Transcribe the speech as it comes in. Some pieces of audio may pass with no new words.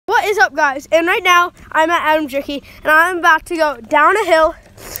guys, and right now I'm at Adam Jerky, and I'm about to go down a hill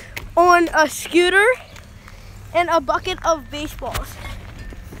on a scooter and a bucket of baseballs.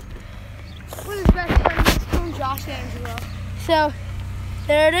 With his best friend, his friend Josh Angelo. So,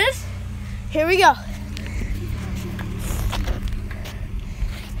 there it is. Here we go.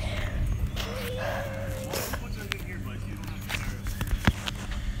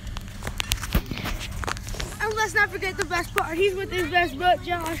 And let's not forget the best part. He's with his best bud,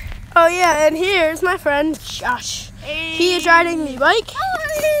 Josh. Oh yeah, and here's my friend Josh. Hey. He is riding the bike,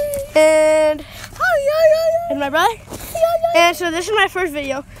 and my brother. And so this is my first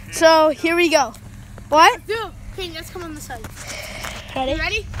video. So here we go. What? Dude, okay, let's come on the side. Ready? You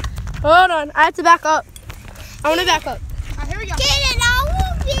ready? Hold on, I have to back up. I want to back up. Alright, here we go. Get it, I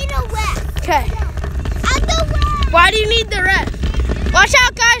will be the wet. Okay. I'm the wet. Why do you need the rest? Watch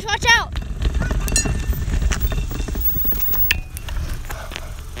out, guys! Watch out!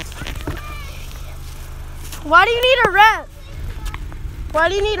 Why do you need a rest? Why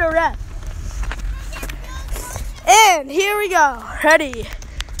do you need a rest? And here we go. Ready?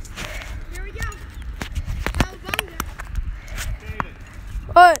 Here we go. David,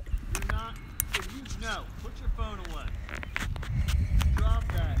 What? do not, no, put your phone away. Drop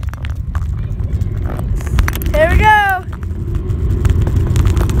that. Here we go.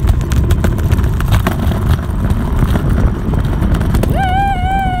 Woo!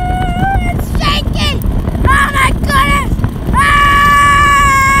 It's shaking! Oh my goodness!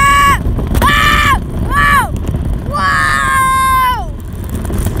 Ah! Ah! Whoa! Whoa!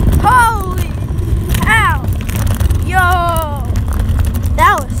 Holy cow! Yo!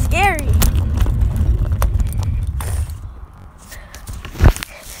 That was scary.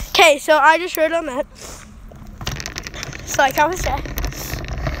 Okay, so I just rode on that. So like I was saying,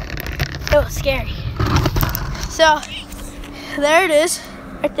 it was scary. So there it is,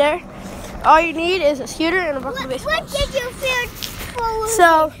 right there. All you need is a scooter and a bucket of baseball. What did you feel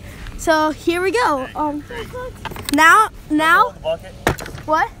for? So here we go. Now, Hold the bucket.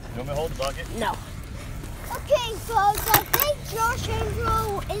 what? You want me to hold the bucket? No. Okay, so I think Josh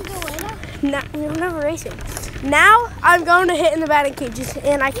Angelo is the winner. No, we're never racing. Now I'm going to hit in the batting cages,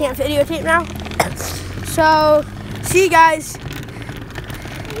 and I can't videotape now. So see you guys.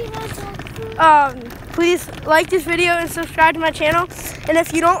 Please like this video and subscribe to my channel. And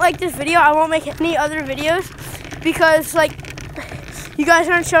if you don't like this video, I won't make any other videos because like you guys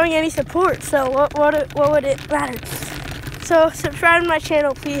aren't showing any support. So what would it matter? So subscribe to my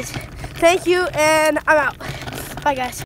channel, please. Thank you, and I'm out. Bye, guys.